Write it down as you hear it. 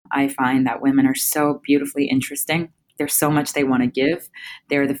I find that women are so beautifully interesting. There's so much they want to give.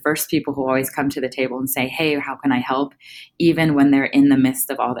 They're the first people who always come to the table and say, hey, how can I help? Even when they're in the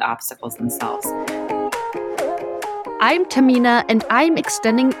midst of all the obstacles themselves. I'm Tamina, and I'm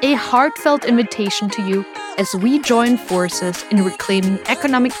extending a heartfelt invitation to you as we join forces in reclaiming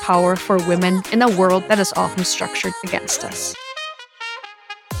economic power for women in a world that is often structured against us.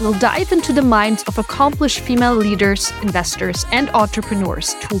 We'll dive into the minds of accomplished female leaders, investors, and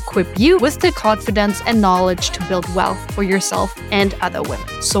entrepreneurs to equip you with the confidence and knowledge to build wealth for yourself and other women.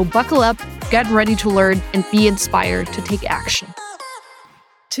 So buckle up, get ready to learn, and be inspired to take action.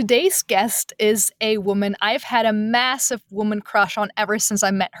 Today's guest is a woman I've had a massive woman crush on ever since I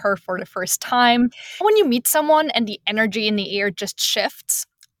met her for the first time. When you meet someone and the energy in the air just shifts,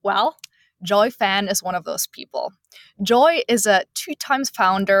 well, Joy Fan is one of those people. Joy is a 2-time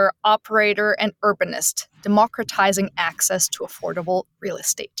founder, operator, and urbanist, democratizing access to affordable real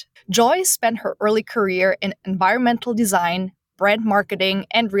estate. Joy spent her early career in environmental design, brand marketing,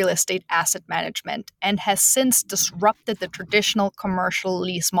 and real estate asset management, and has since disrupted the traditional commercial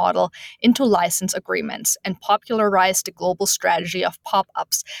lease model into license agreements and popularized the global strategy of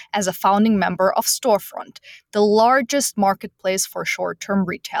pop-ups as a founding member of Storefront, the largest marketplace for short-term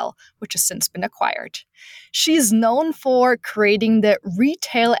retail, which has since been acquired. She's known for creating the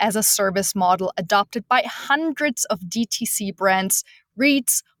retail as a service model adopted by hundreds of DTC brands,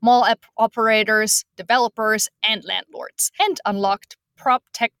 REITs, mall operators, developers, and landlords, and unlocked prop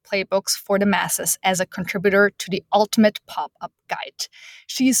tech playbooks for the masses as a contributor to the Ultimate Pop-Up Guide.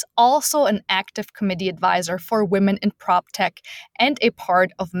 She's also an active committee advisor for Women in Prop Tech and a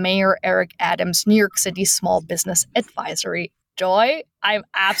part of Mayor Eric Adams' New York City Small Business Advisory. Joy, I'm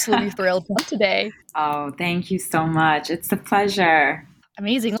absolutely thrilled today. Oh, thank you so much. It's a pleasure.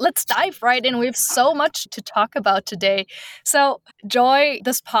 Amazing. Let's dive right in. We have so much to talk about today. So, Joy,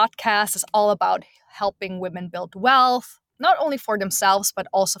 this podcast is all about helping women build wealth, not only for themselves, but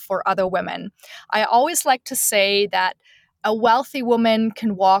also for other women. I always like to say that a wealthy woman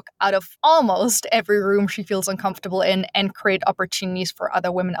can walk out of almost every room she feels uncomfortable in and create opportunities for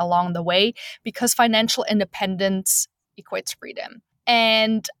other women along the way, because financial independence equates freedom.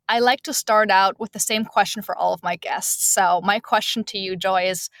 And I like to start out with the same question for all of my guests. So my question to you, Joy,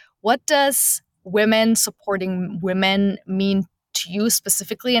 is what does women supporting women mean to you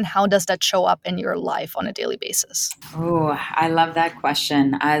specifically, and how does that show up in your life on a daily basis? Oh, I love that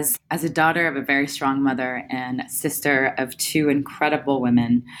question. As a daughter of a very strong mother and sister of 2 incredible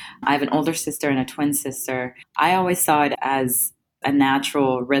women, I have an older sister and a twin sister. I always saw it as a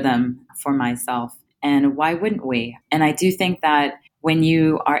natural rhythm for myself. And why wouldn't we? And I do think that when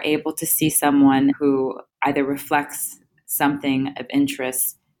you are able to see someone who either reflects something of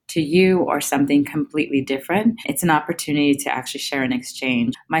interest to you or something completely different, it's an opportunity to actually share and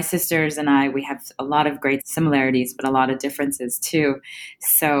exchange. My sisters and I, we have a lot of great similarities, but a lot of differences too.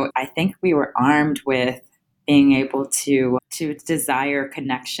 So I think we were armed with being able to desire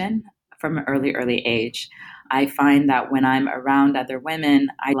connection from an early age. I find that when I'm around other women,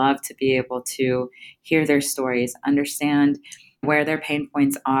 I love to be able to hear their stories, understand where their pain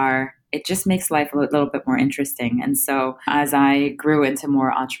points are. It just makes life a little bit more interesting. And so as I grew into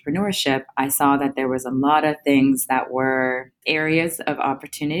more entrepreneurship, I saw that there was a lot of things that were areas of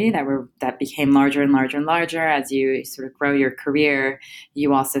opportunity that became larger and larger and larger. As you sort of grow your career,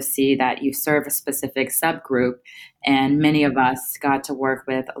 you also see that you serve a specific subgroup. And many of us got to work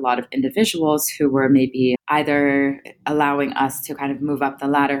with a lot of individuals who were maybe either allowing us to kind of move up the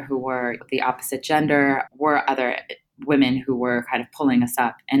ladder, who were the opposite gender, or other women who were kind of pulling us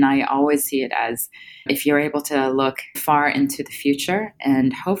up. And I always see it as if you're able to look far into the future,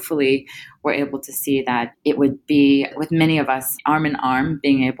 and hopefully we're able to see that it would be with many of us arm in arm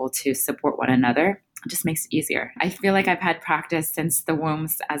being able to support one another. It just makes it easier. I feel like I've had practice since the womb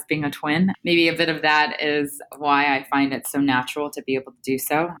as being a twin. Maybe a bit of that is why I find it so natural to be able to do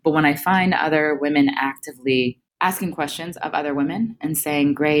so. But when I find other women actively asking questions of other women and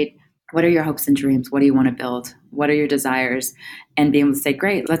saying, great, what are your hopes and dreams? What do you want to build? What are your desires? And being able to say,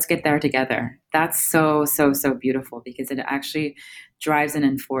 great, let's get there together. That's so beautiful, because it actually drives and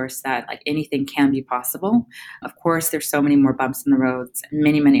enforces that like anything can be possible. Of course, there's so many more bumps in the roads,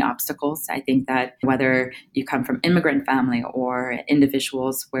 many obstacles. I think that whether you come from immigrant family or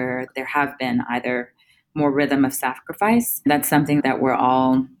individuals where there have been either more rhythm of sacrifice, that's something that we're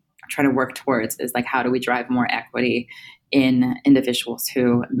all trying to work towards, is like, how do we drive more equity in individuals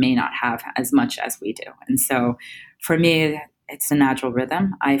who may not have as much as we do? And so for me, it's a natural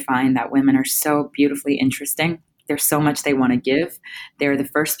rhythm. I find that women are so beautifully interesting. there's so much they want to give. They're the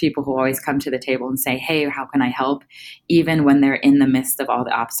first people who always come to the table and say, hey, how can I help? Even when they're in the midst of all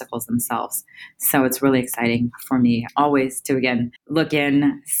the obstacles themselves. So it's really exciting for me always to, again, look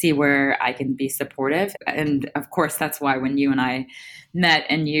in, see where I can be supportive. And of course, that's why when you and I met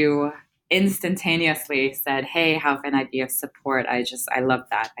and you instantaneously said, hey, how can I be of support? I love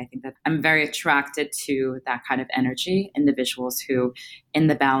that. I think that I'm very attracted to that kind of energy, individuals who, in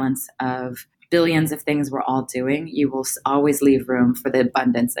the balance of billions of things we're all doing, you will always leave room for the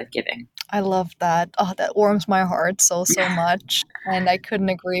abundance of giving. I love that. Oh, that warms my heart so much. And I couldn't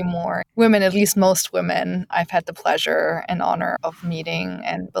agree more. Women, at least most women, I've had the pleasure and honor of meeting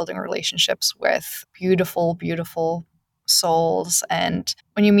and building relationships with beautiful, beautiful souls. And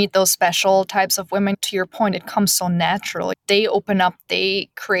when you meet those special types of women, to your point, it comes so natural. They open up, they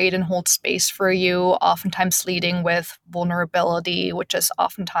create and hold space for you, oftentimes leading with vulnerability, which is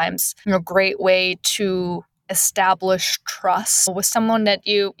oftentimes a great way to establish trust with someone that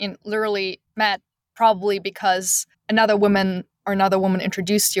you literally met probably because another woman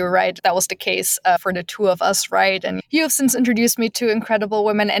introduced you, right? That was the case for the two of us, right? And you have since introduced me to incredible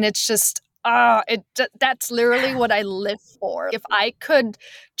women, and it's just that's literally what I live for. If I could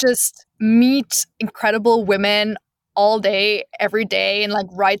just meet incredible women all day, every day, and like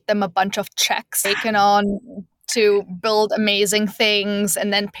write them a bunch of checks taken on to build amazing things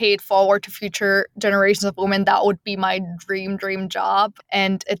and then pay it forward to future generations of women, that would be my dream job.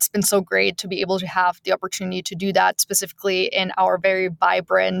 And it's been so great to be able to have the opportunity to do that, specifically in our very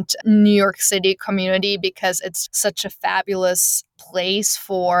vibrant New York City community, because it's such a fabulous place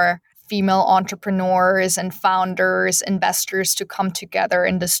for female entrepreneurs and founders, investors to come together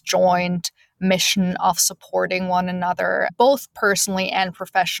in this joint mission of supporting one another, both personally and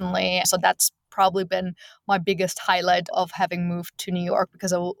professionally. So that's probably been my biggest highlight of having moved to New York,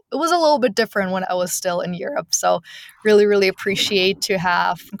 because it was a little bit different when I was still in Europe. So really, really appreciate to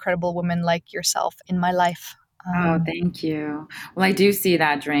have incredible women like yourself in my life. Oh, thank you. Well, I do see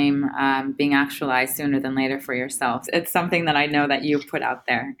that dream being actualized sooner than later for yourself. It's something that I know that you put out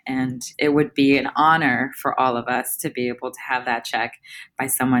there, and it would be an honor for all of us to be able to have that check by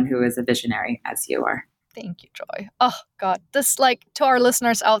someone who is a visionary as you are. Thank you, Joy. Oh, God. This, like, to our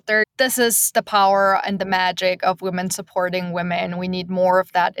listeners out there, this is the power and the magic of women supporting women. We need more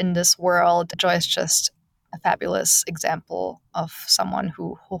of that in this world. Joy is just a fabulous example of someone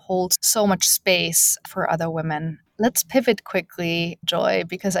who holds so much space for other women. Let's pivot quickly, Joy,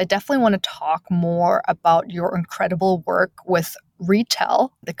 because I definitely want to talk more about your incredible work with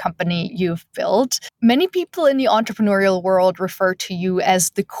Retail, the company you've built. Many people in the entrepreneurial world refer to you as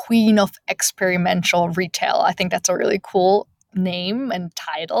the queen of experiential retail. I think that's a really cool name and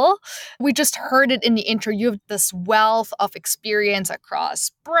title. We just heard it in the intro. You have this wealth of experience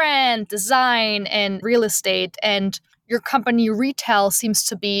across brand, design, and real estate. And your company Retail seems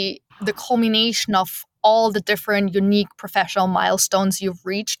to be the culmination of all the different unique professional milestones you've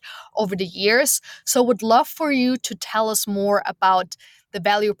reached over the years. So would love for you to tell us more about the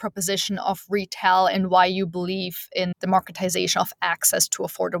value proposition of Retail and why you believe in the marketization of access to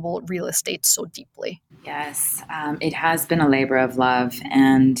affordable real estate so deeply. Yes, it has been a labor of love.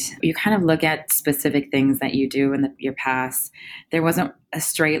 And you kind of look at specific things that you do in your past. There wasn't a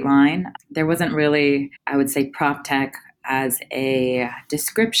straight line. There wasn't really, I would say, prop tech as a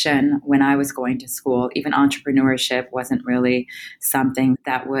description when I was going to school. Even entrepreneurship wasn't really something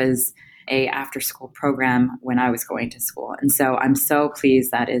that was a after school program when I was going to school. And so I'm so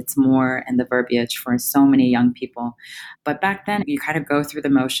pleased that it's more in the verbiage for so many young people. But back then, you kind of go through the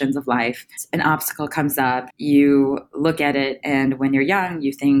motions of life. An obstacle comes up, you look at it, and when you're young,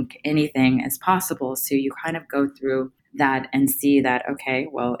 you think anything is possible. So you kind of go through that and see that, okay,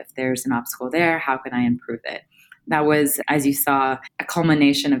 well, if there's an obstacle there, how can I improve it? That was, as you saw, a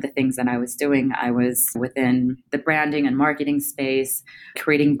culmination of the things that I was doing. I was within the branding and marketing space,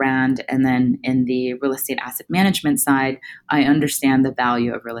 creating brand. And then in the real estate asset management side, I understand the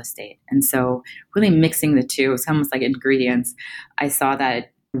value of real estate. And so really mixing the two, it's almost like ingredients. I saw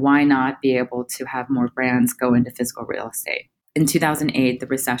that why not be able to have more brands go into physical real estate? In 2008, the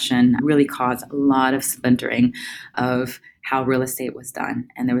recession really caused a lot of splintering of how real estate was done.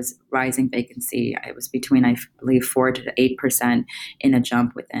 And there was rising vacancy. It was between, I believe, 4 to 8% in a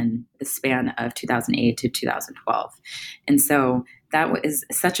jump within the span of 2008 to 2012. And so that was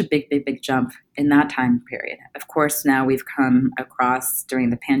such a big jump in that time period. Of course, now we've come across during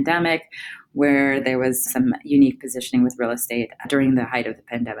the pandemic where there was some unique positioning with real estate during the height of the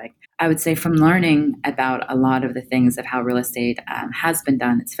pandemic. I would say from learning about a lot of the things of how real estate has been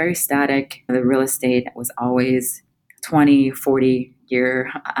done, it's very static. The real estate was always 20, 40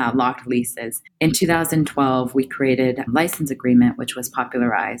 year locked leases. In 2012, we created a license agreement, which was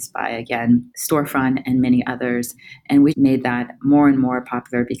popularized by, again, Storefront and many others. And we made that more and more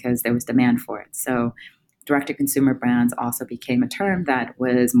popular because there was demand for it. So direct to consumer brands also became a term that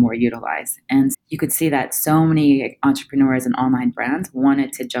was more utilized. And you could see that so many entrepreneurs and online brands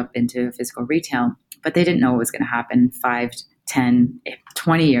wanted to jump into physical retail, but they didn't know what was going to happen 5, 10,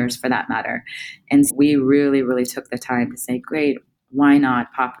 20 years for that matter. And we really, really took the time to say, great, why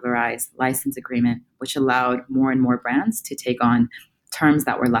not popularize license agreement, which allowed more and more brands to take on terms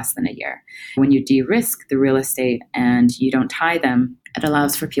that were less than a year. When you de-risk the real estate and you don't tie them, it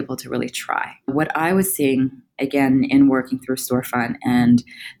allows for people to really try. What I was seeing, again, in working through Storefront and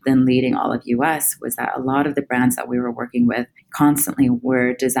then leading all of US, was that a lot of the brands that we were working with constantly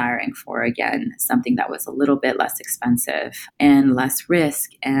were desiring for, again, something that was a little bit less expensive and less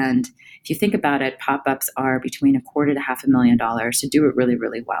risk. And if you think about it, pop-ups are between $250,000 to $500,000 to do it really,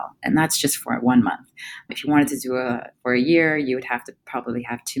 really well. And that's just for 1 month. If you wanted to do it for a year, you would have to probably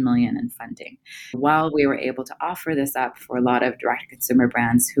have $2 million in funding. While we were able to offer this up for a lot of direct-to-consumer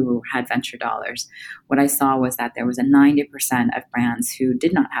brands who had venture dollars, what I saw was that there was a 90% of brands who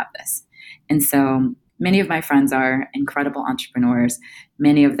did not have this. And so many of my friends are incredible entrepreneurs.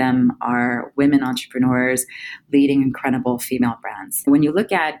 Many of them are women entrepreneurs leading incredible female brands. When you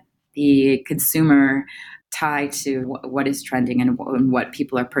look at the consumer tie to what is trending and what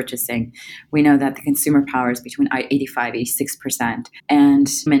people are purchasing, we know that the consumer power is between 85, 86%. And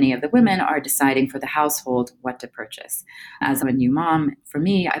many of the women are deciding for the household what to purchase. As a new mom, for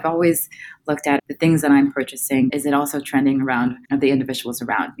me, I've always looked at the things that I'm purchasing. Is it also trending around the individuals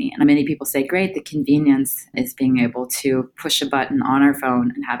around me? And many people say, great, the convenience is being able to push a button on our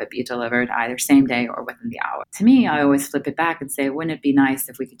phone and have it be delivered either same day or within the hour. To me, I always flip it back and say, wouldn't it be nice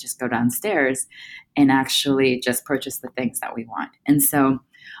if we could just go downstairs and actually just purchase the things that we want? And so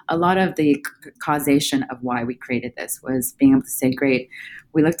a lot of the causation of why we created this was being able to say, great,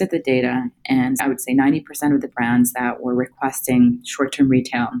 we looked at the data, and I would say 90% of the brands that were requesting short-term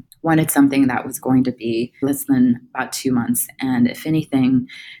retail wanted something that was going to be less than about 2 months. And if anything,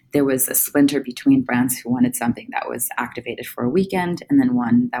 there was a splinter between brands who wanted something that was activated for a weekend and then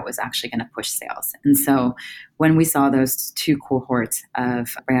one that was actually going to push sales. And so when we saw those two cohorts of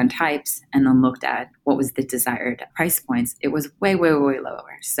brand types and then looked at what was the desired price points, it was way, way, way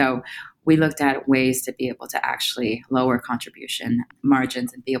lower. So we looked at ways to be able to actually lower contribution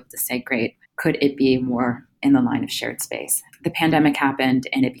margins and be able to say, great, could it be more in the line of shared space? The pandemic happened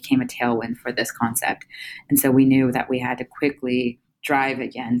and it became a tailwind for this concept. And so we knew that we had to quickly drive,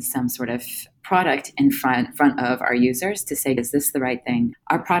 again, some sort of product in front of our users to say, is this the right thing?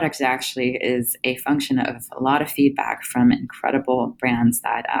 Our product actually is a function of a lot of feedback from incredible brands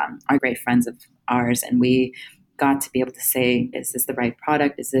that are great friends of ours. And we got to be able to say, is this the right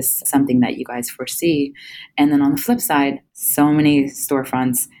product? Is this something that you guys foresee? And then on the flip side, so many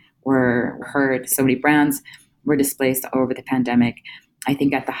storefronts were heard, so many brands were displaced over the pandemic. I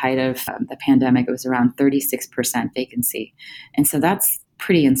think at the height of the pandemic, it was around 36% vacancy. And so that's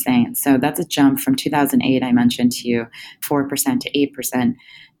pretty insane. So that's a jump from 2008, I mentioned to you, 4% to 8%.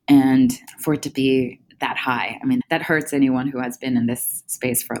 And for it to be that high, I mean, that hurts anyone who has been in this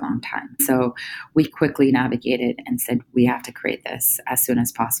space for a long time. So we quickly navigated and said, we have to create this as soon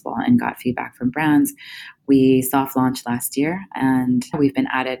as possible, and got feedback from brands. We soft launched last year, and we've been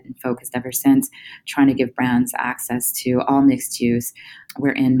at it and focused ever since, trying to give brands access to all mixed use.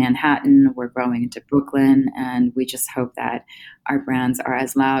 We're in Manhattan, we're growing into Brooklyn, and we just hope that our brands are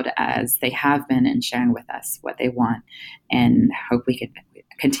as loud as they have been in sharing with us what they want, and hope we can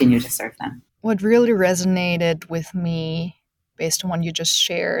continue to serve them. What really resonated with me based on what you just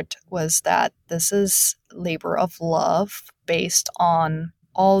shared was that this is labor of love based on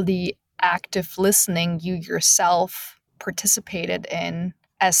all the active listening you yourself participated in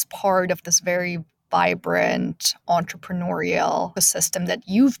as part of this very vibrant entrepreneurial ecosystem that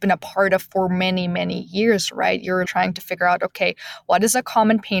you've been a part of for many, many years, right? You're trying to figure out, okay, what is a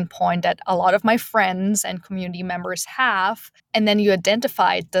common pain point that a lot of my friends and community members have? And then you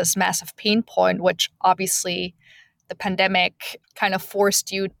identified this massive pain point, which obviously the pandemic kind of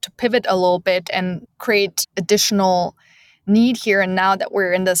forced you to pivot a little bit and create additional need here. And now that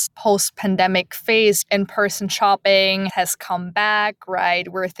we're in this post-pandemic phase, in-person shopping has come back, right?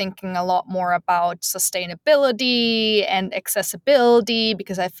 We're thinking a lot more about sustainability and accessibility,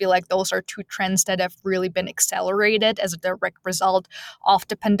 because I feel like those are two trends that have really been accelerated as a direct result of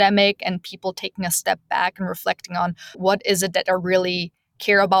the pandemic, and people taking a step back and reflecting on what is it that I really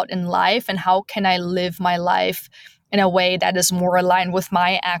care about in life and how can I live my life in a way that is more aligned with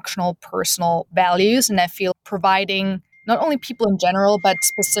my actual personal values. And I feel providing not only people in general, but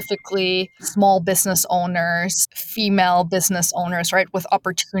specifically small business owners, female business owners, right, with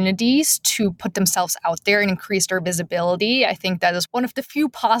opportunities to put themselves out there and increase their visibility. I think that is one of the few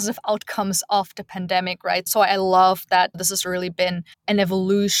positive outcomes of the pandemic, right? So I love that this has really been an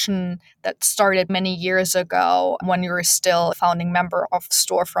evolution that started many years ago when you were still a founding member of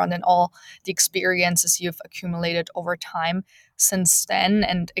Storefront and all the experiences you've accumulated over time since then.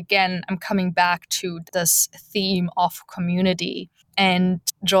 And again, I'm coming back to this theme of community. And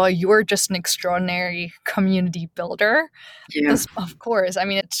Joy, you're just an extraordinary community builder. Yeah. This, of course, I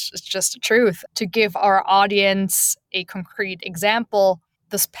mean, it's just the truth. To give our audience a concrete example,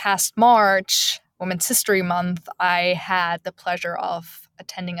 this past March, Women's History Month, I had the pleasure of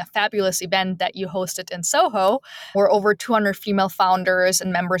attending a fabulous event that you hosted in Soho, where over 200 female founders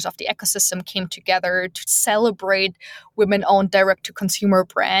and members of the ecosystem came together to celebrate women-owned direct-to-consumer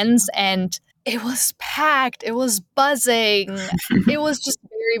brands. And it was packed, it was buzzing. It was just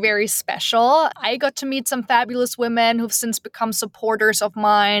very, very special. I got to meet some fabulous women who've since become supporters of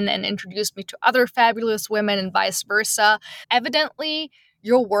mine and introduced me to other fabulous women and vice versa. Evidently,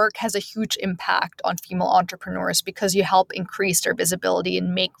 your work has a huge impact on female entrepreneurs because you help increase their visibility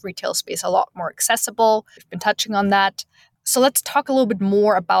and make retail space a lot more accessible. We've been touching on that. So let's talk a little bit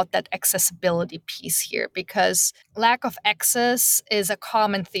more about that accessibility piece here, because lack of access is a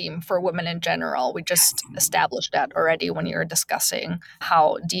common theme for women in general. We just established that already when you were discussing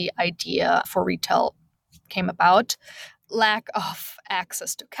how the idea for retail came about. Lack of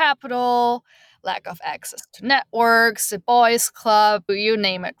access to capital, lack of access to networks, the boys club, you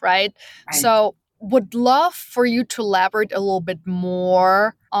name it, right? Right. So would love for you to elaborate a little bit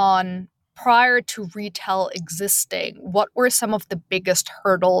more on, prior to retail existing, what were some of the biggest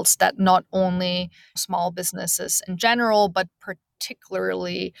hurdles that not only small businesses in general, but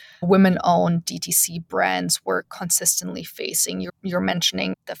particularly women-owned DTC brands were consistently facing? You're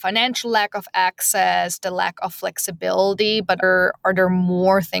mentioning the financial lack of access, the lack of flexibility, but are there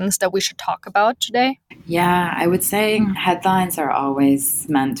more things that we should talk about today? Yeah, I would say headlines are always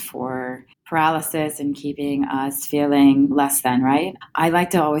meant for paralysis and keeping us feeling less than, right? I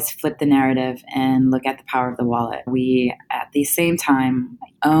like to always flip the narrative and look at the power of the wallet. We, at the same time,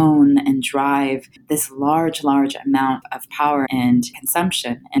 own and drive this large, large amount of power and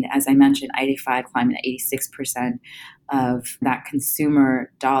consumption. And as I mentioned, 85 climbing to 86% of that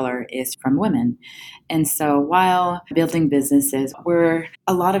consumer dollar is from women. And so while building businesses,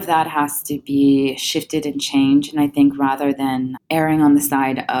 a lot of that has to be shifted and changed. And I think rather than erring on the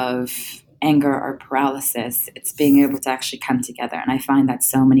side of anger or paralysis, it's being able to actually come together. And I find that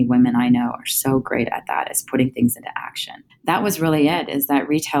so many women I know are so great at that, is putting things into action. That was really it, is that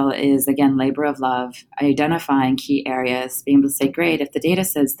retail is, again, labor of love, identifying key areas, being able to say, great, if the data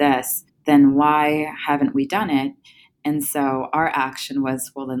says this, then why haven't we done it? And so our action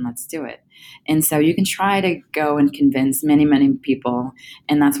was, well, then let's do it. And so you can try to go and convince many, many people.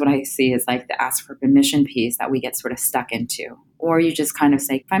 And that's what I see is like the ask for permission piece that we get sort of stuck into. Or you just kind of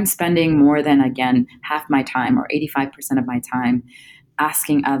say, if I'm spending more than, again, half my time or 85% of my time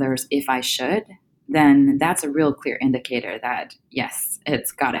asking others if I should, then that's a real clear indicator that, yes,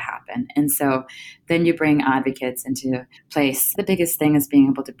 it's got to happen. And so then you bring advocates into place. The biggest thing is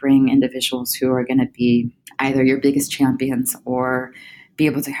being able to bring individuals who are going to be either your biggest champions or be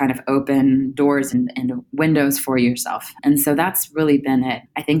able to kind of open doors and windows for yourself. And so that's really been it.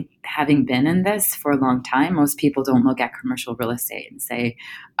 I think having been in this for a long time, most people don't look at commercial real estate and say,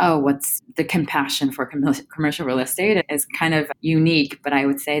 oh, what's the compassion for commercial real estate is kind of unique. But I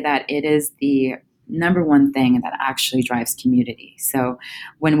would say that it is the number one thing that actually drives community. So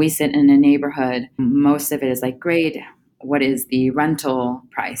when we sit in a neighborhood, most of it is like, great, what is the rental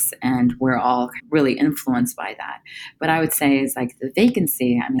price? And we're all really influenced by that. But I would say is like the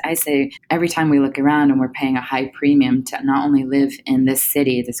vacancy. I mean, I say every time we look around and we're paying a high premium to not only live in this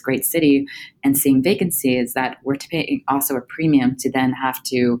city, this great city, and seeing vacancy, is that we're paying also a premium to then have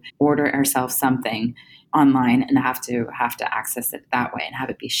to order ourselves something online and have to access it that way and have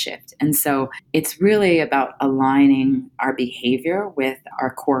it be shipped. And so it's really about aligning our behavior with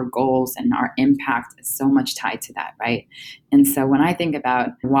our core goals, and our impact is so much tied to that, right? And so when I think about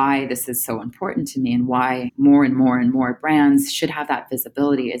why this is so important to me and why more and more and more brands should have that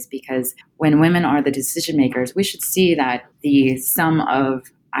visibility, is because when women are the decision makers, we should see that the sum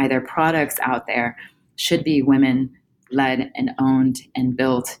of either products out there should be women led and owned and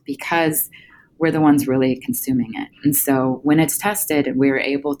built, because we're the ones really consuming it. And so when it's tested, we're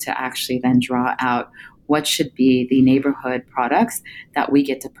able to actually then draw out what should be the neighborhood products that we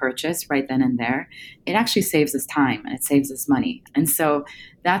get to purchase right then and there. It actually saves us time and it saves us money. And so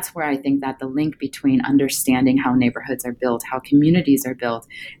that's where I think that the link between understanding how neighborhoods are built, how communities are built,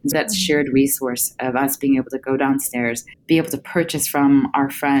 is that shared resource of us being able to go downstairs, be able to purchase from our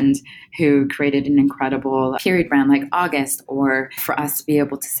friend who created an incredible period brand like August, or for us to be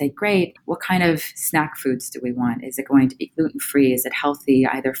able to say, great, what kind of snack foods do we want? Is it going to be gluten free? Is it healthy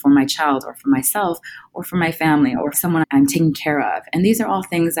either for my child or for myself or for my family or someone I'm taking care of? And these are all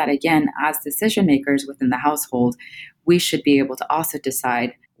things that, again, as decision makers within the household, we should be able to also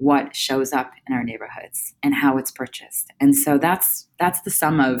decide what shows up in our neighborhoods and how it's purchased. And so that's the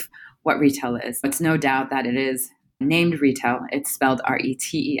sum of what retail is. It's no doubt that it is named retail. It's spelled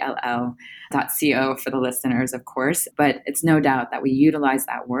RETELL.co for the listeners, of course, but it's no doubt that we utilize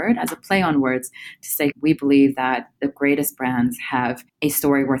that word as a play on words to say we believe that the greatest brands have a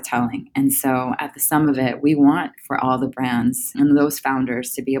story worth telling. And so at the sum of it, we want for all the brands and those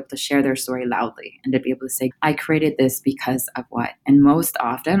founders to be able to share their story loudly and to be able to say, I created this because of what. And most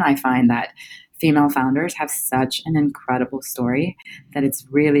often I find that female founders have such an incredible story that it's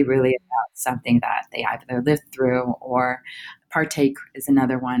really, really about something that they either lived through or partake is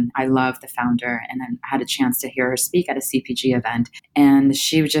another one. I love the founder and I had a chance to hear her speak at a CPG event. And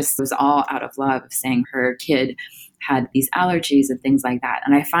she just was all out of love of saying her kid had these allergies and things like that.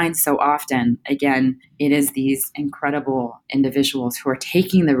 And I find so often, again, it is these incredible individuals who are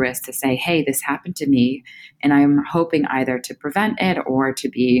taking the risk to say, hey, this happened to me. And I'm hoping either to prevent it or to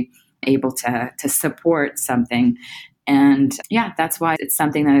be able to support something. And yeah, that's why it's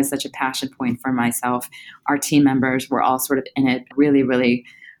something that is such a passion point for myself. Our team members were all sort of in it, really, really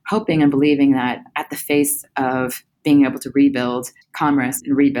hoping and believing that at the face of being able to rebuild commerce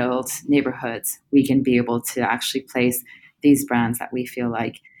and rebuild neighborhoods, we can be able to actually place these brands that we feel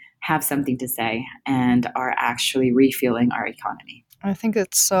like have something to say and are actually refueling our economy. I think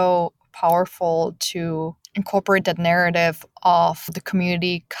it's so powerful to incorporate that narrative of the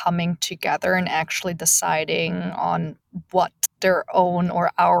community coming together and actually deciding on what their own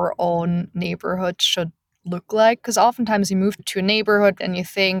or our own neighborhood should look like. Because oftentimes you move to a neighborhood and you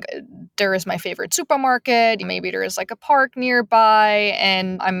think, there is my favorite supermarket, maybe there is like a park nearby,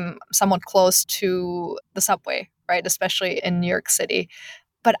 and I'm somewhat close to the subway, right? Especially in New York City.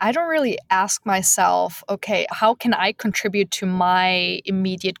 But I don't really ask myself, okay, how can I contribute to my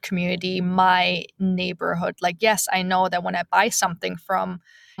immediate community, my neighborhood? Like, yes, I know that when I buy something from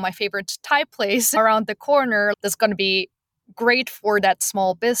my favorite Thai place around the corner, that's going to be great for that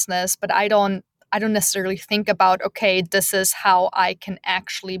small business, but I don't necessarily think about, okay, this is how I can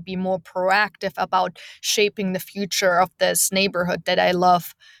actually be more proactive about shaping the future of this neighborhood that I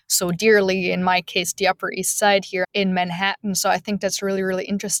love so dearly, in my case, the Upper East Side here in Manhattan. So I think that's really, really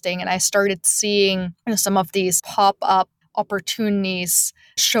interesting. And I started seeing some of these pop-up opportunities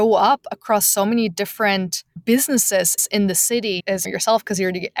show up across so many different businesses in the city as yourself, because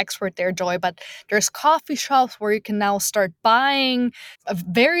you're the expert there, Joy. But there's coffee shops where you can now start buying a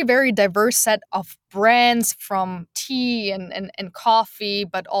very, very diverse set of brands, from tea and coffee,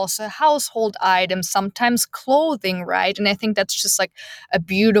 but also household items, sometimes clothing, right? And I think that's just like a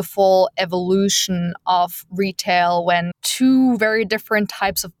beautiful evolution of retail when two very different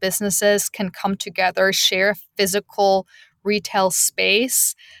types of businesses can come together, share physical retail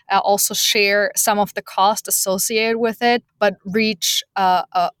space, also share some of the cost associated with it, but reach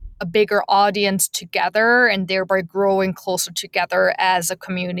a bigger audience together and thereby growing closer together as a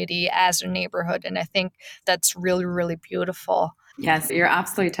community, as a neighborhood. And I think that's really, really beautiful. Yes, you're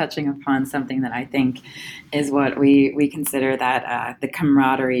absolutely touching upon something that I think is what we consider that the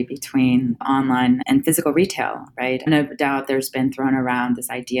camaraderie between online and physical retail, right? No doubt there's been thrown around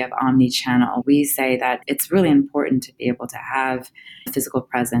this idea of omni-channel. We say that it's really important to be able to have a physical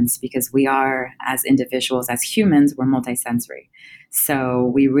presence because we are, as individuals, as humans, we're multisensory.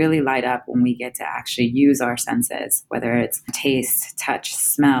 So we really light up when we get to actually use our senses, whether it's taste, touch,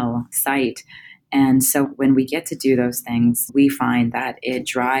 smell, sight. And so when we get to do those things, we find that it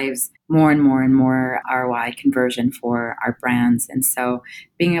drives more and more and more ROI conversion for our brands. And so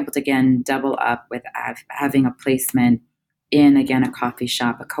being able to, again, double up with having a placement in, again, a coffee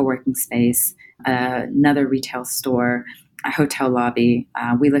shop, a co-working space, another retail store, a hotel lobby,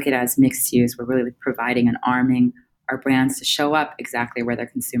 we look at it as mixed use. We're really providing and arming our brands to show up exactly where their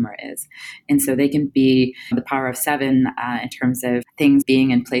consumer is. And so they can be the power of seven in terms of things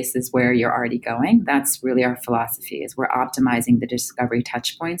being in places where you're already going. That's really our philosophy is we're optimizing the discovery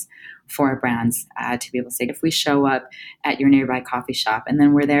touch points for our brands to be able to say, if we show up at your nearby coffee shop and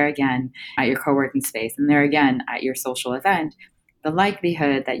then we're there again at your co-working space and there again at your social event, the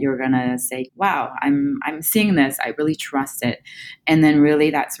likelihood that you're going to say, wow, I'm seeing this, I really trust it. And then really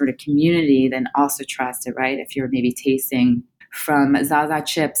that sort of community then also trust it, right? If you're maybe tasting from Zaza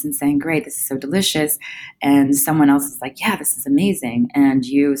chips and saying, great, this is so delicious. And someone else is like, yeah, this is amazing. And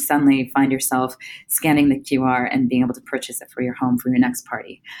you suddenly find yourself scanning the QR and being able to purchase it for your home for your next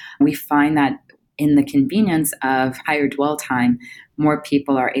party. We find that in the convenience of higher dwell time, more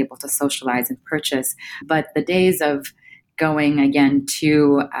people are able to socialize and purchase. But the days of going again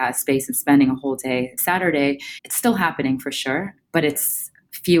to a space and spending a whole day Saturday, it's still happening for sure, but it's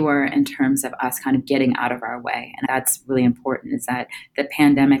fewer in terms of us kind of getting out of our way. And that's really important, is that the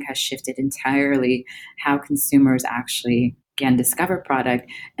pandemic has shifted entirely how consumers actually again discover product.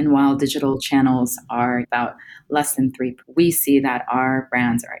 And while digital channels are about less than 3, we see that our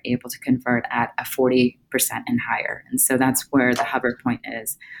brands are able to convert at a 40% and higher. And so that's where the hover point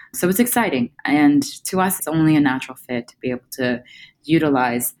is. So it's exciting. And to us, it's only a natural fit to be able to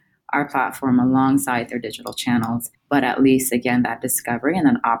utilize our platform alongside their digital channels. But at least, again, that discovery and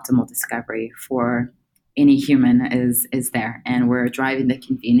an optimal discovery for any human is there. And we're driving the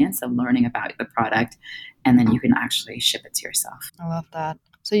convenience of learning about the product, and then you can actually ship it to yourself. I love that.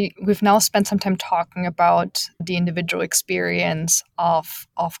 So we've now spent some time talking about the individual experience of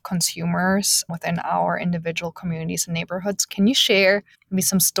consumers within our individual communities and neighborhoods. Can you share maybe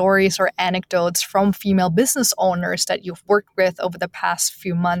some stories or anecdotes from female business owners that you've worked with over the past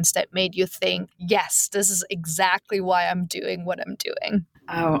few months that made you think, yes, this is exactly why I'm doing what I'm doing?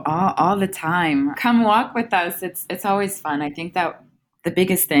 Oh, all the time. Come walk with us. It's always fun. I think that the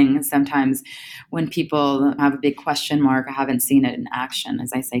biggest thing sometimes when people have a big question mark or haven't seen it in action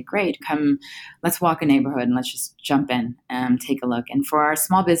is I say, great, come, let's walk a neighborhood and let's just jump in and take a look. And for our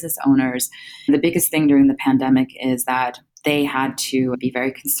small business owners, the biggest thing during the pandemic is that they had to be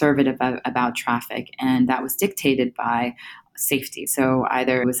very conservative about traffic, and that was dictated by safety. So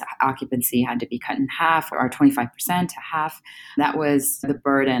either it was occupancy had to be cut in half or 25% to half. That was the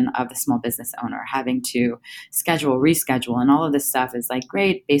burden of the small business owner, having to schedule, reschedule, and all of this stuff is like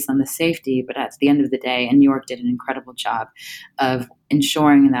great based on the safety. But at the end of the day, and New York did an incredible job of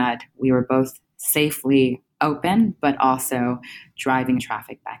ensuring that we were both safely open, but also driving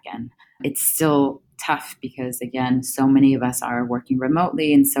traffic back in. It's still tough because again, so many of us are working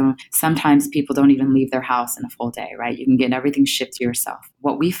remotely, and so sometimes people don't even leave their house in a full day, right? You can get everything shipped to yourself.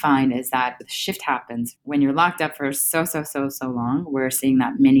 What we find is that the shift happens when you're locked up for so long. We're seeing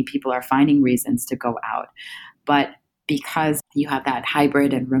that many people are finding reasons to go out, but because you have that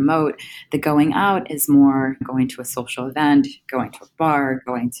hybrid and remote, the going out is more going to a social event, going to a bar,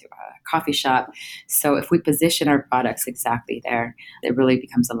 going to a coffee shop. So if we position our products exactly there, it really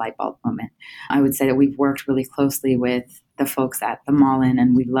becomes a light bulb moment. I would say that we've worked really closely with the folks at the Mallin,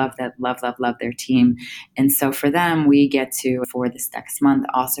 and we love their team. And so for them, we get to, for this next month,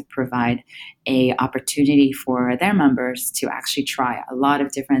 also provide a opportunity for their members to actually try a lot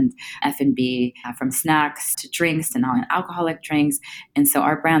of different F&B, from snacks to drinks to non-alcoholic drinks. And so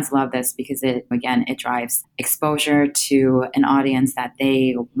our brands love this because it drives exposure to an audience that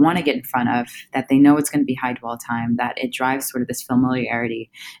they want to get in front of, that they know it's going to be high dwell time, that it drives sort of this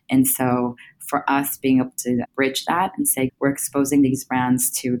familiarity. And so for us, being able to bridge that and say we're exposing these brands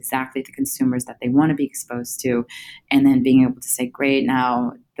to exactly the consumers that they want to be exposed to, and then being able to say, great,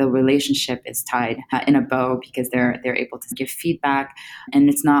 now the relationship is tied in a bow because they're able to give feedback, and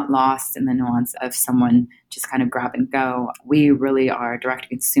it's not lost in the nuance of someone just kind of grab and go. We really are direct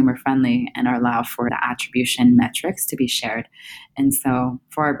consumer friendly and allow for the attribution metrics to be shared. And so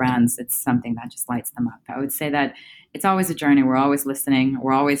for our brands, it's something that just lights them up. I would say that it's always a journey. We're always listening.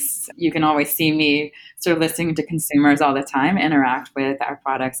 You can always see me sort of listening to consumers all the time, interact with our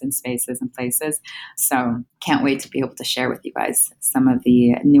products and spaces and places. So can't wait to be able to share with you guys some of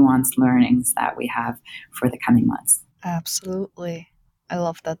the nuanced learnings that we have for the coming months. Absolutely. I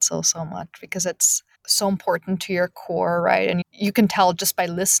love that so much because it's so important to your core, right? And you can tell just by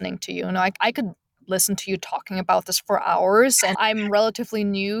listening to you. I could listen to you talking about this for hours, and I'm relatively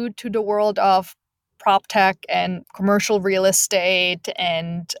new to the world of prop tech and commercial real estate,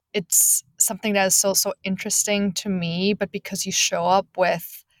 and it's something that is so interesting to me, but because you show up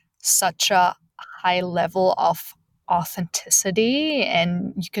with such a high level of authenticity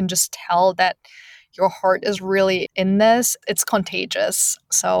and you can just tell that your heart is really in this, it's contagious.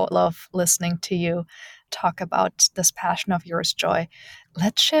 So I love listening to you talk about this passion of yours, Joy.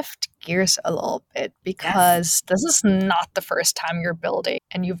 Let's shift gears a little bit Yes. because this is not the first time you're building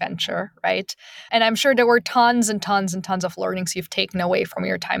a new venture, right? And I'm sure there were tons and tons and tons of learnings you've taken away from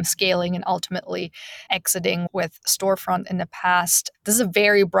your time scaling and ultimately exiting with Storefront in the past. This is a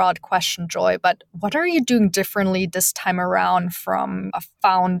very broad question, Joy, but what are you doing differently this time around from a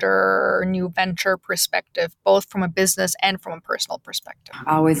founder, new venture perspective, both from a business and from a personal perspective?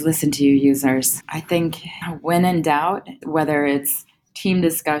 Always listen to your users. I think when in doubt, whether it's team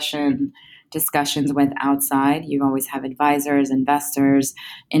discussions with outside, you always have advisors, investors,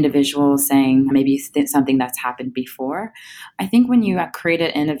 individuals saying maybe something that's happened before. I think when you create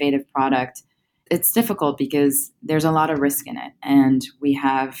an innovative product, it's difficult because there's a lot of risk in it. And we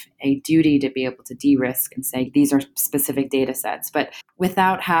have a duty to be able to de-risk and say these are specific data sets. But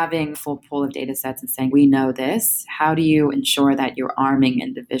without having a full pool of data sets and saying, we know this, how do you ensure that you're arming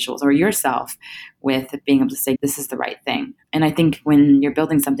individuals or yourself with being able to say, this is the right thing? And I think when you're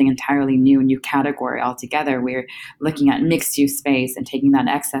building something entirely new, new category altogether, we're looking at mixed use space and taking that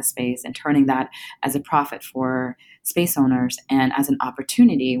excess space and turning that as a profit for space owners and as an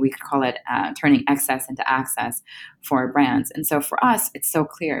opportunity. We could call it turning excess into access for brands. And so for us, it's so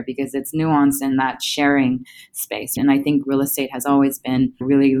clear because it's nuanced in that sharing space. And I think real estate has always been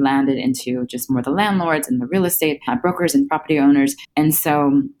really landed into just more the landlords and the real estate brokers and property owners. And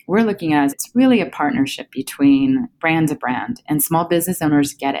so we're looking at it's really a partnership between brand to brand, and small business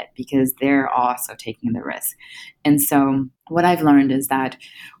owners get it because they're also taking the risk. And so what I've learned is that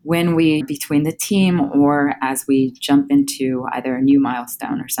when we, between the team or as we jump into either a new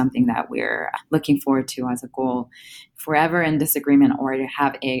milestone or something that we're looking forward to as a goal, if we're ever in disagreement or to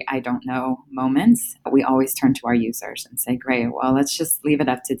have a I don't know moments, we always turn to our users and say, great, well, let's just leave it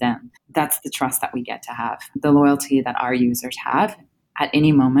up to them. That's the trust that we get to have, the loyalty that our users have at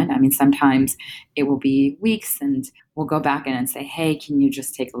any moment. I mean, sometimes it will be weeks and we'll go back in and say, hey, can you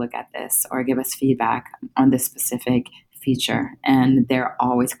just take a look at this or give us feedback on this specific feature? And they're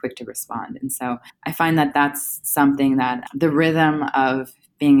always quick to respond. And so I find that that's something that the rhythm of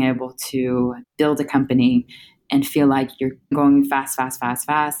being able to build a company and feel like you're going fast, fast, fast,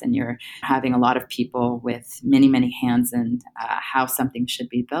 fast, and you're having a lot of people with many, many hands in how something should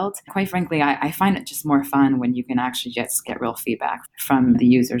be built. Quite frankly, I find it just more fun when you can actually just get real feedback from the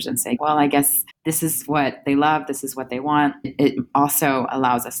users and say, well, I guess this is what they love, this is what they want. It also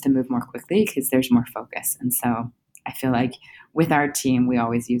allows us to move more quickly because there's more focus. And so I feel like with our team, we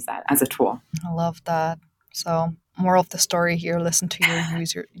always use that as a tool. I love that. So, moral of the story here, listen to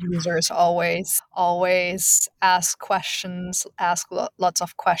your users always. Always ask questions, ask lots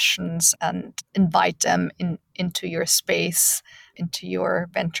of questions, and invite them into your space, into your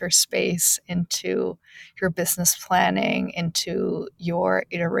venture space, into your business planning, into your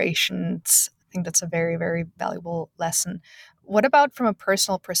iterations. I think that's a very, very valuable lesson. What about from a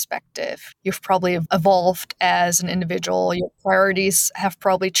personal perspective? You've probably evolved as an individual. Your priorities have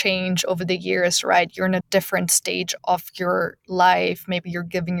probably changed over the years, right? You're in a different stage of your life. Maybe you're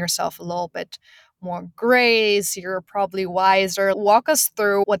giving yourself a little bit more grace. You're probably wiser. Walk us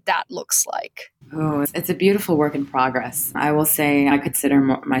through what that looks like. Oh, it's a beautiful work in progress. I will say I consider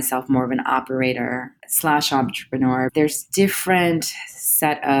myself more of an operator slash entrepreneur. There's different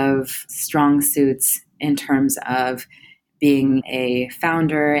set of strong suits in terms of being a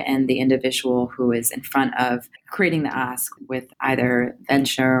founder and the individual who is in front of creating the ask with either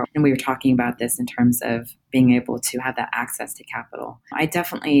venture. And we were talking about this in terms of being able to have that access to capital. I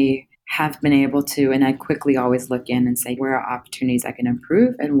definitely have been able to, and I quickly always look in and say, where are opportunities I can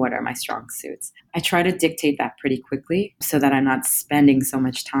improve and what are my strong suits? I try to dictate that pretty quickly so that I'm not spending so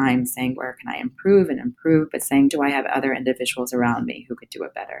much time saying, where can I improve and improve, but saying, do I have other individuals around me who could do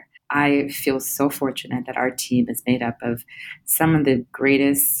it better? I feel so fortunate that our team is made up of some of the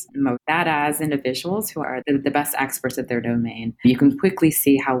greatest, most badass individuals who are the best experts at their domain. You can quickly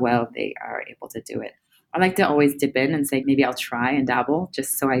see how well they are able to do it. I like to always dip in and say, maybe I'll try and dabble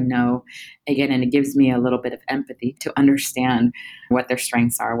just so I know again, and it gives me a little bit of empathy to understand what their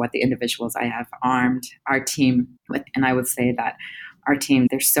strengths are, what the individuals I have armed our team with. And I would say that our team,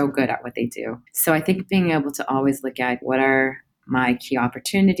 they're so good at what they do. So I think being able to always look at what are my key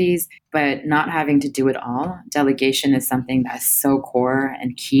opportunities, but not having to do it all. Delegation is something that's so core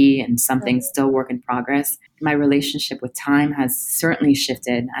and key and something still work in progress. My relationship with time has certainly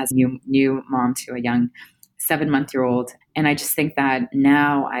shifted as a new mom to a young 7-month-old. And I just think that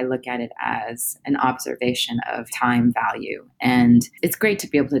now I look at it as an observation of time value. And it's great to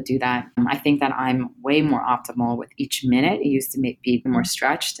be able to do that. I think that I'm way more optimal with each minute. It used to make me more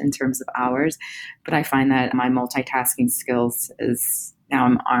stretched in terms of hours. But I find that my multitasking skills is now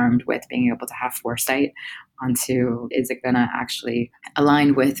I'm armed with being able to have foresight onto, is it going to actually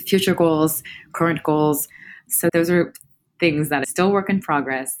align with future goals, current goals? So those are things that are still work in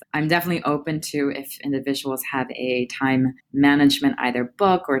progress. I'm definitely open to if individuals have a time management, either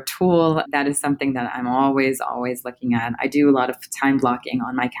book or tool. That is something that I'm always looking at. I do a lot of time blocking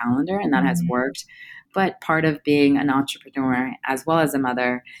on my calendar, and that has worked. But part of being an entrepreneur as well as a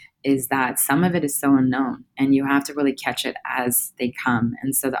mother is that some of it is so unknown and you have to really catch it as they come.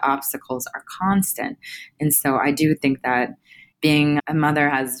 And so the obstacles are constant. And so I do think that being a mother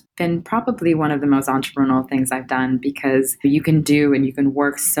has been probably one of the most entrepreneurial things I've done, because you can do and you can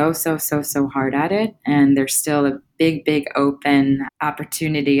work so hard at it. And there's still a big open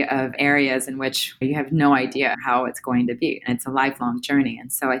opportunity of areas in which you have no idea how it's going to be. And it's a lifelong journey.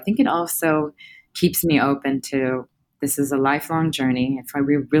 And so I think it also keeps me open to, this is a lifelong journey. If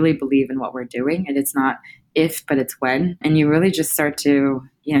we really believe in what we're doing, and it's not if, but it's when, and you really just start to,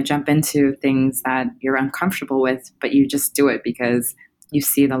 jump into things that you're uncomfortable with, but you just do it because you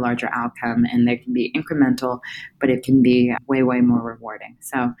see the larger outcome, and they can be incremental, but it can be way more rewarding.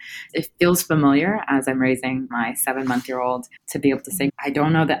 So it feels familiar as I'm raising my 7-month-old to be able to say, I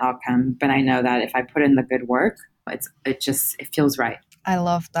don't know the outcome, but I know that if I put in the good work, it feels right. I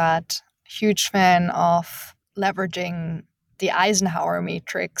love that. Huge fan of leveraging the Eisenhower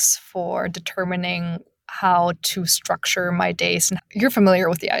matrix for determining how to structure my days. And you're familiar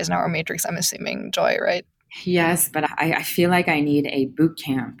with the Eisenhower matrix, I'm assuming, Joy, right? Yes, but I feel like I need a boot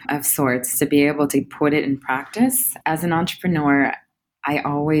camp of sorts to be able to put it in practice. As an entrepreneur, I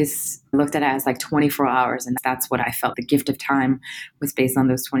always looked at it as like 24 hours, and that's what I felt. The gift of time was based on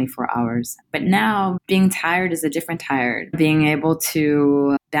those 24 hours. But now being tired is a different tired. Being able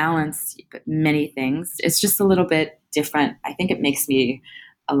to balance many things, it's just a little bit different. I think it makes me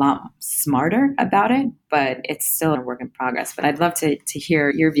a lot smarter about it, but it's still a work in progress. But I'd love to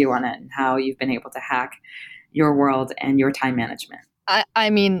hear your view on it and how you've been able to hack your world and your time management. I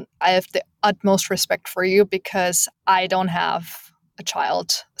mean, I have the utmost respect for you because I don't have a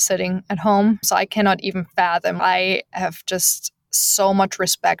child sitting at home, so I cannot even fathom. I have just so much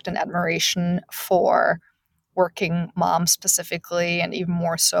respect and admiration for working moms specifically, and even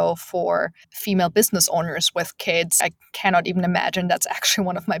more so for female business owners with kids. I cannot even imagine. That's actually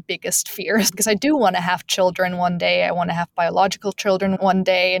one of my biggest fears, because I do want to have children one day. I want to have biological children one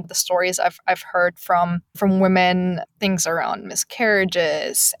day. And the stories I've heard from women, things around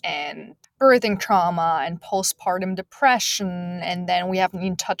miscarriages and birthing trauma and postpartum depression. And then we haven't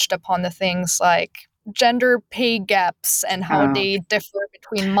even touched upon the things like gender pay gaps and how they differ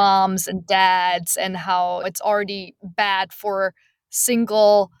between moms and dads, and how it's already bad for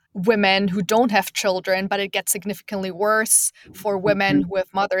single women who don't have children, but it gets significantly worse for women who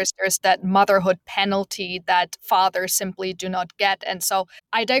have mothers. There's that motherhood penalty that fathers simply do not get. And so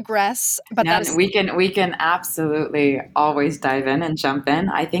I digress, but No, that is we can absolutely always dive in and jump in.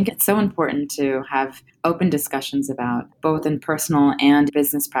 I think it's so important to have open discussions about both in personal and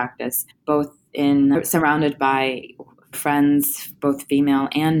business practice, both in surrounded by friends, both female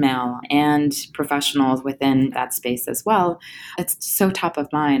and male, and professionals within that space as well. It's so top of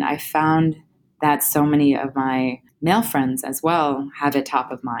mind. I found that so many of my male friends as well have it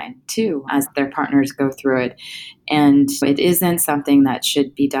top of mind too as their partners go through it. And it isn't something that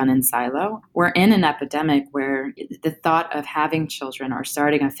should be done in silo. We're in an epidemic where the thought of having children or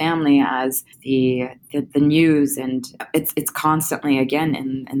starting a family as the news, and it's constantly again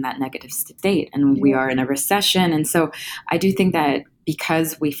in that negative state. And we are in a recession. And so I do think that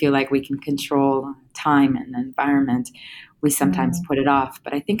because we feel like we can control time and environment, we sometimes put it off.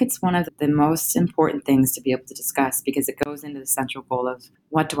 But I think it's one of the most important things to be able to discuss, because it goes into the central goal of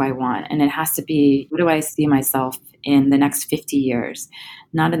what do I want? And it has to be, what do I see myself in the next 50 years?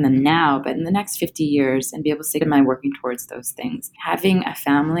 Not in the now, but in the next 50 years, and be able to say, am I working towards those things? Having a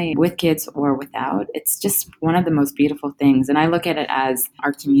family with kids or without, it's just one of the most beautiful things. And I look at it as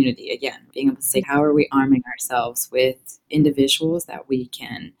our community, again, being able to say, how are we arming ourselves with individuals that we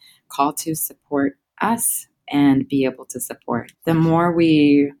can call to support us and be able to support? The more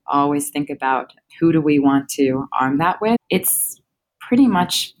we always think about who do we want to arm that with, it's pretty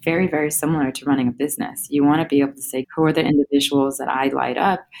much very similar to running a business. You want to be able to say, who are the individuals that I light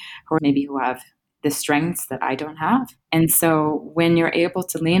up, or maybe who have the strengths that I don't have. And so when you're able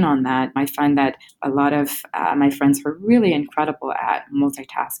to lean on that, I find that a lot of my friends who are really incredible at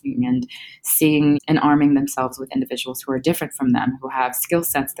multitasking and seeing and arming themselves with individuals who are different from them, who have skill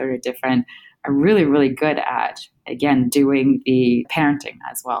sets that are different, are really good at, again, doing the parenting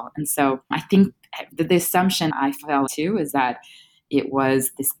as well. And so I think the assumption I felt too is that it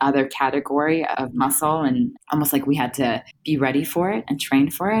was this other category of muscle, and almost like we had to be ready for it and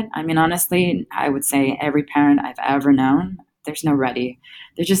train for it. I mean, honestly, I would say every parent I've ever known, there's no ready.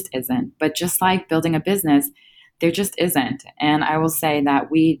 There just isn't. But just like building a business, there just isn't. And I will say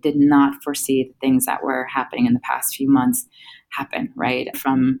that we did not foresee the things that were happening in the past few months happen, right?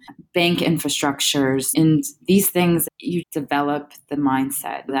 From bank infrastructures and these things, you develop the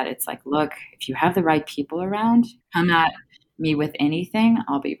mindset that it's like, look, if you have the right people around, come at me with anything,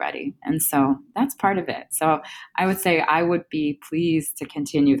 I'll be ready. And so that's part of it. So I would say I would be pleased to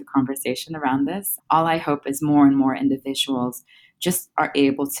continue the conversation around this. All I hope is more and more individuals just are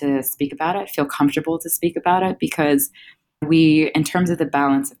able to speak about it, feel comfortable to speak about it, because in terms of the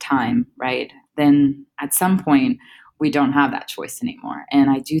balance of time, right, then at some point, we don't have that choice anymore.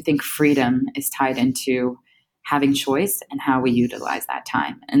 And I do think freedom is tied into having choice and how we utilize that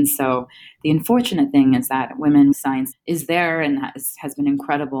time. And so the unfortunate thing is that women's science is there and has been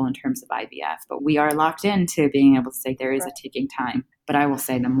incredible in terms of IVF, but we are locked into being able to say there is a ticking time. But I will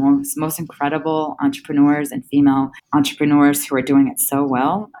say the most incredible entrepreneurs and female entrepreneurs who are doing it so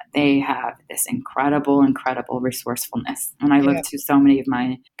well, they have this incredible resourcefulness. And I look to so many of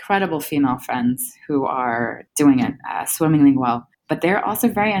my incredible female friends who are doing it swimmingly well. But they're also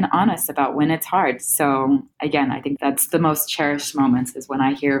very honest about when it's hard. So again, I think that's the most cherished moments is when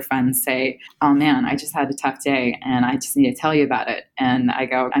I hear friends say, oh man, I just had a tough day and I just need to tell you about it. And I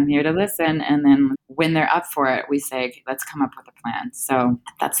go, I'm here to listen. And then when they're up for it, we say, okay, let's come up with a plan. So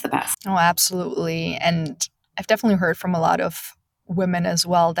that's the best. Oh, absolutely. And I've definitely heard from a lot of women as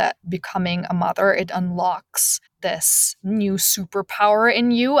well that becoming a mother, it unlocks this new superpower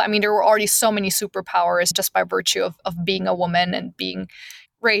in you. I mean, there were already so many superpowers just by virtue of being a woman and being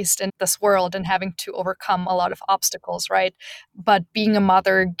raised in this world and having to overcome a lot of obstacles, right? But being a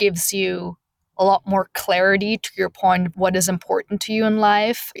mother gives you a lot more clarity to your point, what is important to you in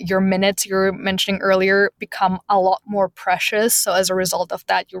life. Your minutes you were mentioning earlier become a lot more precious. So as a result of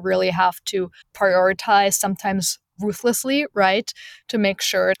that, you really have to prioritize, sometimes ruthlessly, right? To make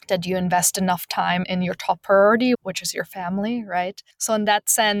sure that you invest enough time in your top priority, which is your family, right? So in that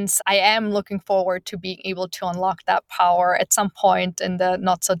sense, I am looking forward to being able to unlock that power at some point in the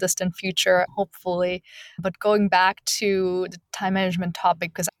not so distant future, hopefully. But going back to the time management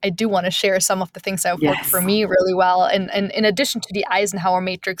topic, because I do want to share some of the things that have worked for Yes. me really well. And in addition to the Eisenhower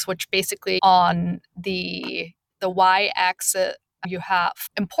matrix, which basically on the y-axis, you have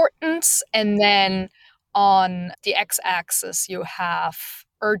importance, and then on the x-axis, you have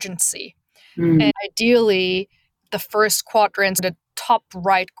urgency. Mm. And ideally, the first quadrant, the top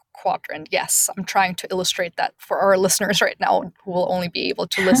right quadrant, yes, I'm trying to illustrate that for our listeners right now who will only be able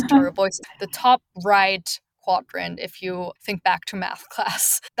to listen to our voices. The top right quadrant, if you think back to math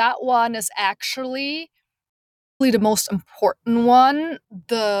class, that one is actually the most important one.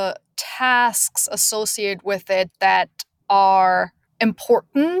 The tasks associated with it that are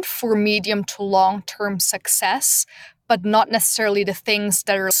important for medium to long term success, but not necessarily the things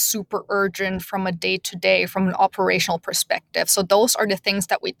that are super urgent from a day to day, from an operational perspective. So, those are the things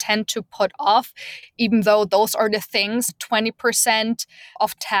that we tend to put off, even though those are the things, 20%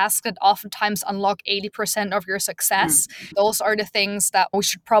 of tasks that oftentimes unlock 80% of your success. Those are the things that we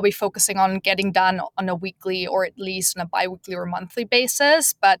should probably focusing on getting done on a weekly or at least on a bi-weekly or monthly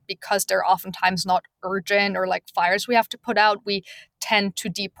basis. But because they're oftentimes not urgent or like fires we have to put out, we tend to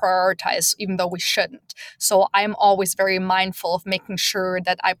deprioritize even though we shouldn't. So I'm always very mindful of making sure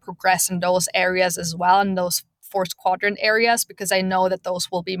that I progress in those areas as well, in those fourth quadrant areas, because I know that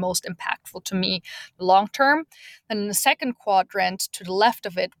those will be most impactful to me long term. Then in the second quadrant to the left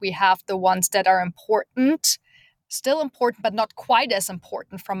of it, we have the ones that are important, still important, but not quite as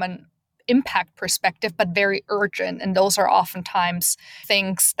important from an impact perspective, but very urgent. And those are oftentimes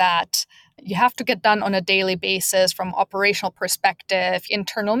things that you have to get done on a daily basis from operational perspective,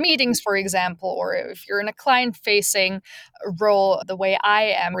 internal meetings, for example, or if you're in a client facing role, the way I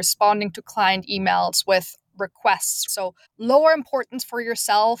am responding to client emails with requests. So lower importance for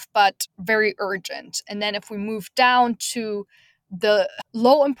yourself, but very urgent. And then if we move down to the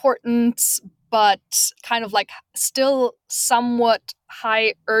low importance, but kind of like still somewhat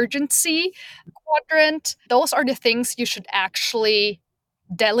high urgency quadrant, those are the things you should actually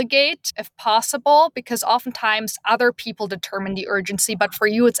delegate if possible, because oftentimes other people determine the urgency, but for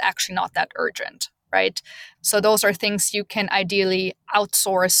you, it's actually not that urgent, right? So those are things you can ideally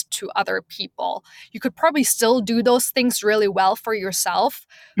outsource to other people. You could probably still do those things really well for yourself,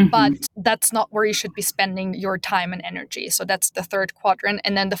 but that's not where you should be spending your time and energy. So that's the third quadrant.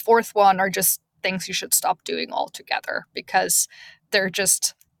 And then the fourth one are just things you should stop doing altogether because they're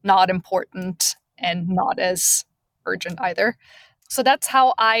just not important and not as urgent either. So that's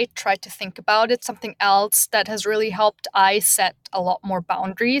how I try to think about it. Something else that has really helped, I set a lot more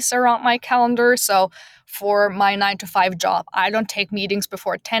boundaries around my calendar. So for my 9 to 5 job, I don't take meetings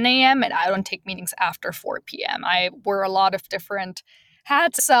before 10 a.m. and I don't take meetings after 4 p.m. I wear a lot of different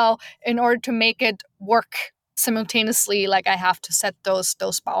hats. So in order to make it work simultaneously, like I have to set those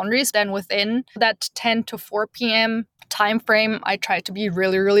boundaries. Then within that 10 to 4 p.m. time frame, I try to be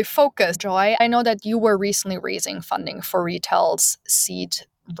really, really focused. Joy, I know that you were recently raising funding for Retail's seed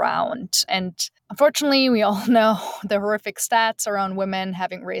round. And unfortunately, we all know the horrific stats around women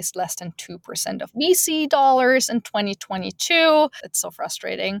having raised less than 2% of VC dollars in 2022. It's so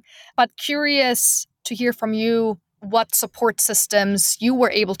frustrating. But curious to hear from you what support systems you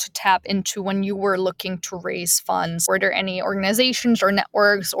were able to tap into when you were looking to raise funds. Were there any organizations or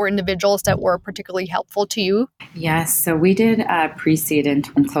networks or individuals that were particularly helpful to you? Yes, so we did a pre-seed and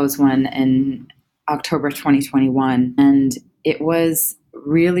close one in October 2021, and it was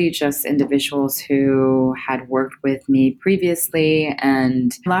really just individuals who had worked with me previously.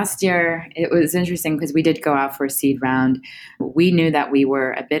 And last year, it was interesting because we did go out for a seed round. We knew that we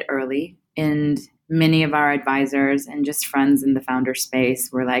were a bit early, and many of our advisors and just friends in the founder space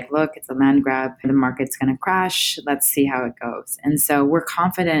were like, look, it's a land grab. The market's going to crash. Let's see how it goes. And so we're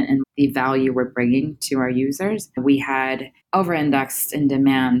confident in the value we're bringing to our users. We had over-indexed in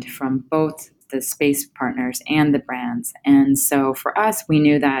demand from both the space partners and the brands. And so for us, we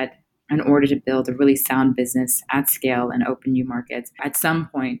knew that in order to build a really sound business at scale and open new markets, at some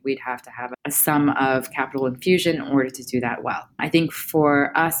point we'd have to have a sum of capital infusion in order to do that well. I think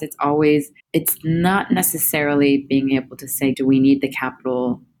for us, it's not necessarily being able to say, do we need the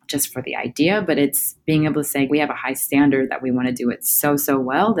capital just for the idea, but it's being able to say we have a high standard that we want to do it so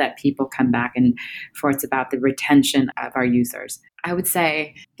well that people come back, and for it's about the retention of our users. I would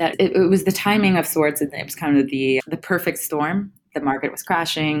say that it was the timing of sorts, and it was kind of the perfect storm. The market was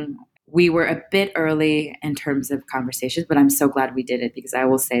crashing. We were a bit early in terms of conversations, but I'm so glad we did it because I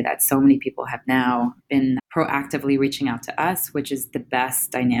will say that so many people have now been proactively reaching out to us, which is the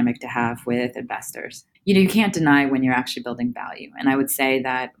best dynamic to have with investors. You can't deny when you're actually building value. And I would say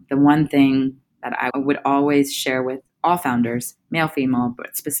that the one thing that I would always share with all founders, male, female,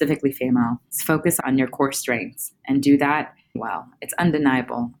 but specifically female, is focus on your core strengths and do that well. It's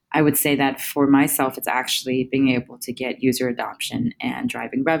undeniable. I would say that for myself, it's actually being able to get user adoption and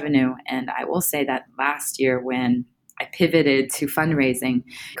driving revenue. And I will say that last year when I pivoted to fundraising,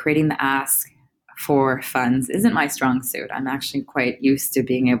 creating the ask for funds isn't my strong suit. I'm actually quite used to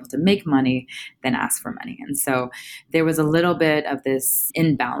being able to make money than ask for money. And so there was a little bit of this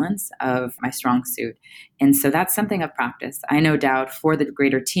imbalance of my strong suit. And so that's something I've practiced. I no doubt for the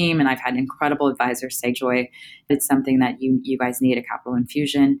greater team, and I've had incredible advisors say, Joy, it's something that you guys need a capital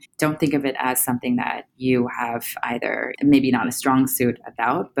infusion. Don't think of it as something that you have either maybe not a strong suit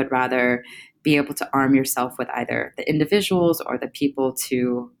about, but rather be able to arm yourself with either the individuals or the people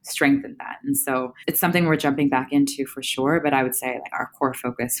to strengthen that. And so it's something we're jumping back into for sure. But I would say like our core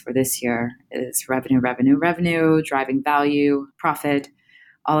focus for this year is revenue, driving value, profit,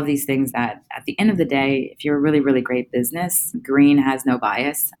 all of these things that at the end of the day, if you're a really, really great business, green has no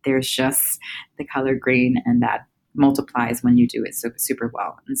bias. There's just the color green, and that multiplies when you do it super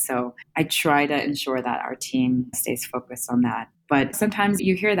well. And so I try to ensure that our team stays focused on that. But sometimes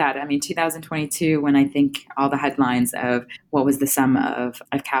you hear that. I mean, 2022, when I think all the headlines of what was the sum of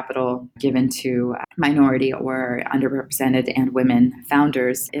capital given to minority or underrepresented and women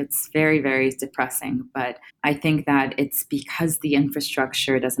founders, it's very, very depressing. But I think that it's because the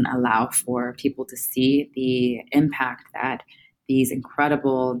infrastructure doesn't allow for people to see the impact that these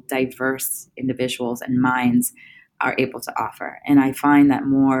incredible, diverse individuals and minds are able to offer. And I find that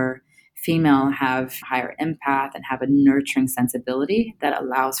more female have higher empath and have a nurturing sensibility that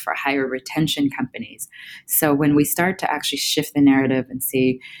allows for higher retention companies. So when we start to actually shift the narrative and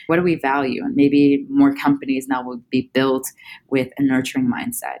see what do we value, and maybe more companies now will be built with a nurturing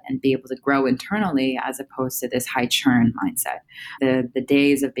mindset and be able to grow internally as opposed to this high churn mindset. The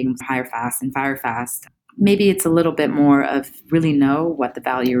days of being hire fast and fire fast, maybe it's a little bit more of really know what the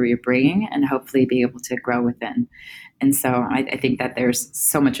value you're bringing and hopefully be able to grow within. And so I think that there's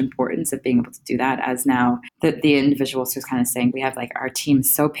so much importance of being able to do that, as now the individuals who's kind of saying we have like our team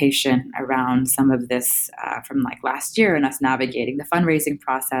so patient around some of this from like last year and us navigating the fundraising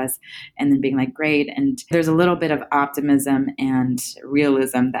process and then being like, great. And there's a little bit of optimism and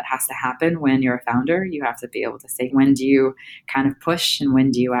realism that has to happen when you're a founder. You have to be able to say, when do you kind of push and when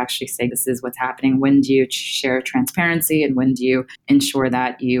do you actually say this is what's happening? When do you share transparency and when do you ensure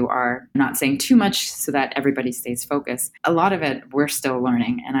that you are not saying too much so that everybody stays focused? A lot of it we're still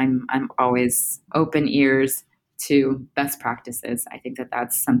learning, and I'm always open ears to best practices. I think that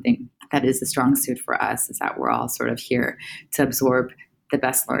that's something that is a strong suit for us, is that we're all sort of here to absorb the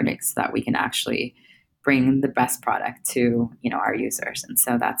best learnings so that we can actually bring the best product to, our users. And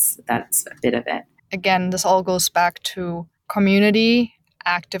so that's a bit of it. Again, this all goes back to community,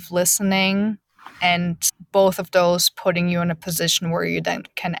 active listening, and both of those putting you in a position where you then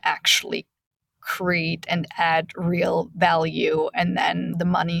can actually create and add real value, and then the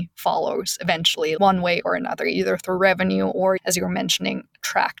money follows eventually one way or another, either through revenue or, as you were mentioning,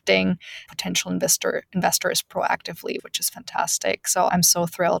 attracting potential investors proactively, which is fantastic. So I'm so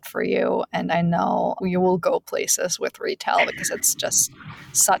thrilled for you, and I know you will go places with retail because it's just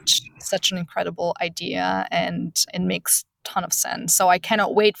such an incredible idea, and it makes ton of sense. So I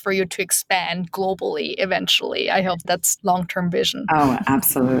cannot wait for you to expand globally eventually. I hope that's long-term vision. Oh,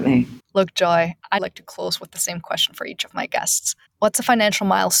 absolutely. Look, Joy, I'd like to close with the same question for each of my guests. What's a financial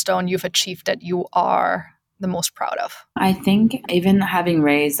milestone you've achieved that you are the most proud of? I think even having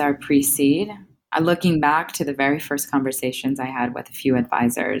raised our pre-seed, looking back to the very first conversations I had with a few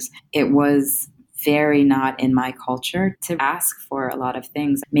advisors, it was very not in my culture to ask for a lot of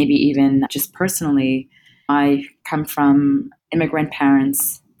things. Maybe even just personally, I come from immigrant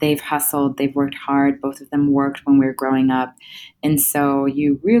parents. They've hustled, they've worked hard. Both of them worked when we were growing up. And so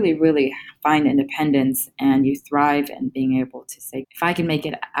you really, really find independence, and you thrive in being able to say, if I can make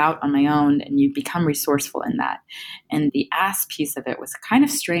it out on my own, and you become resourceful in that. And the ask piece of it was kind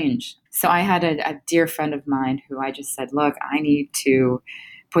of strange. So I had a dear friend of mine who I just said, look, I need to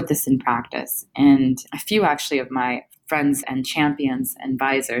put this in practice. And a few actually of my friends and champions and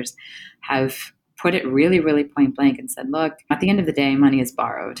advisors have put it really, really point blank and said, look, at the end of the day, money is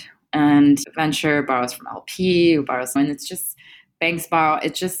borrowed. And venture borrows from LP, who borrows, and it's just banks borrow.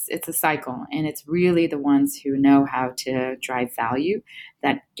 It's a cycle. And it's really the ones who know how to drive value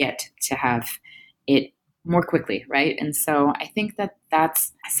that get to have it more quickly, right? And so I think that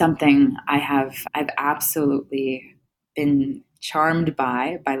that's something I've absolutely been charmed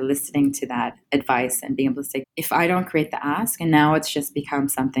by listening to that advice and being able to say, if I don't create the ask, and now it's just become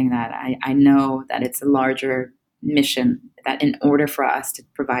something that I know that it's a larger mission, that in order for us to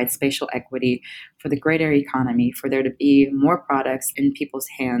provide spatial equity for the greater economy, for there to be more products in people's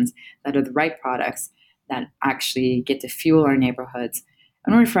hands that are the right products that actually get to fuel our neighborhoods,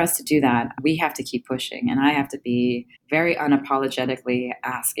 in order for us to do that, we have to keep pushing. And I have to be very unapologetically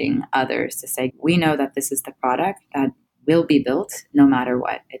asking others to say, we know that this is the product that will be built no matter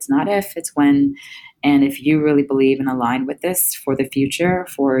what. It's not if, it's when. And if you really believe and align with this for the future,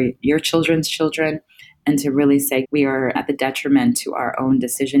 for your children's children, and to really say we are at the detriment to our own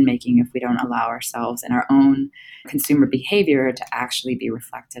decision making if we don't allow ourselves and our own consumer behavior to actually be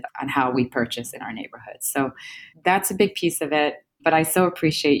reflected on how we purchase in our neighborhoods. So that's a big piece of it. But I so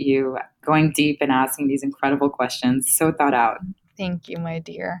appreciate you going deep and asking these incredible questions. So thought out. Thank you, my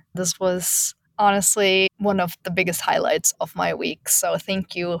dear. This was honestly one of the biggest highlights of my week. So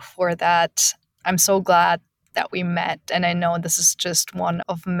thank you for that. I'm so glad that we met. And I know this is just one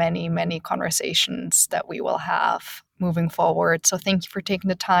of many, many conversations that we will have moving forward. So thank you for taking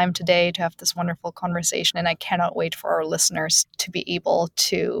the time today to have this wonderful conversation. And I cannot wait for our listeners to be able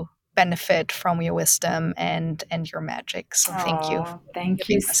to benefit from your wisdom and your magic. So thank you. Thank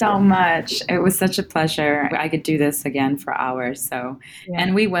you so much. It was such a pleasure. I could do this again for hours. So,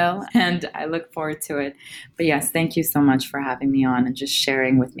 and we will, and I look forward to it. But yes, thank you so much for having me on and just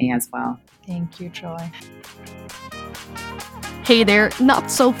sharing with me as well. Thank you, Joy. Hey there, not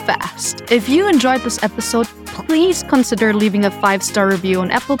so fast. If you enjoyed this episode, please consider leaving a 5-star review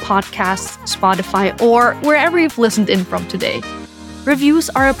on Apple Podcasts, Spotify, or wherever you've listened in from today. Reviews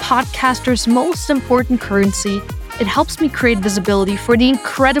are a podcaster's most important currency. It helps me create visibility for the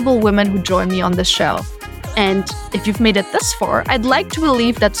incredible women who join me on this show. And if you've made it this far, I'd like to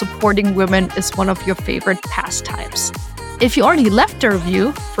believe that supporting women is one of your favorite pastimes. If you already left a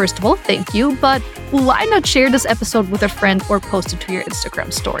review, first of all, thank you, but why not share this episode with a friend or post it to your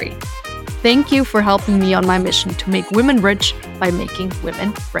Instagram story? Thank you for helping me on my mission to make women rich by making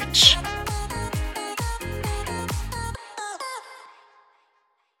women rich.